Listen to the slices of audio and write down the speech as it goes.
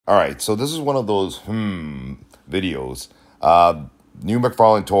All right, so this is one of those videos. New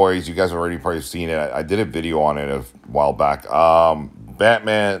McFarlane toys. You guys have already probably seen it. I did a video on it a while back. The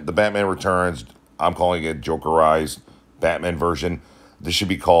Batman Returns. I'm calling it jokerized Batman version. This should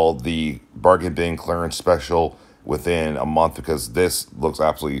be called the bargain bin clearance special within a month because this looks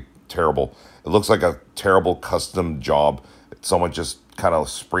absolutely terrible. It looks like a terrible custom job. Someone just kind of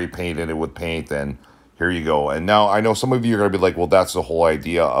spray painted it with paint and here you go. And now I know some of you are going to be like, well, that's the whole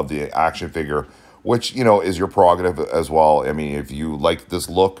idea of the action figure, which, you know, is your prerogative as well. I mean, if you like this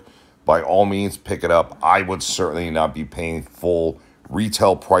look, by all means, pick it up. I would certainly not be paying full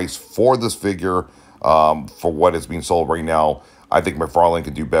retail price for this figure for what is being sold right now. I think McFarlane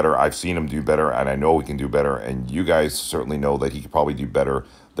can do better. I've seen him do better, and I know he can do better. And you guys certainly know that he could probably do better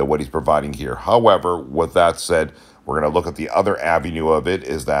than what he's providing here. However, with that said, we're going to look at the other avenue of it,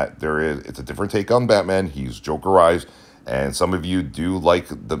 is that it's a different take on Batman. He's jokerized, and some of you do like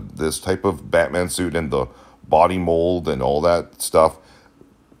this type of Batman suit and the body mold and all that stuff.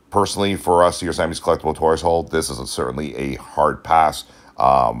 Personally, for us here, Sammy's Collectible Toys Hall, this is certainly a hard pass.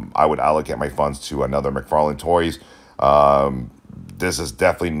 I would allocate my funds to another McFarlane Toys. This is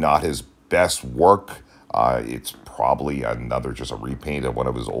definitely not his best work. It's probably just a repaint of one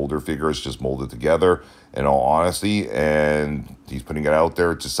of his older figures, just molded together, in all honesty, and he's putting it out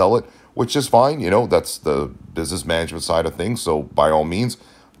there to sell it, which is fine. You know, that's the business management side of things, so by all means.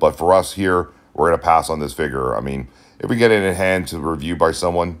 But for us here, we're going to pass on this figure. I mean, if we get it in hand to review by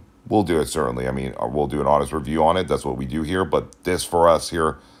someone, we'll do it, certainly. I mean, we'll do an honest review on it. That's what we do here. But this, for us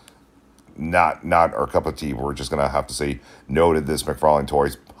here, not our cup of tea. We're just going to have to say no to this McFarlane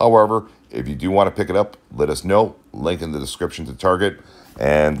Toys. However, if you do want to pick it up, let us know. Link in the description to Target.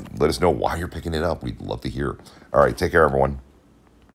 And let us know why you're picking it up. We'd love to hear. All right, take care, everyone.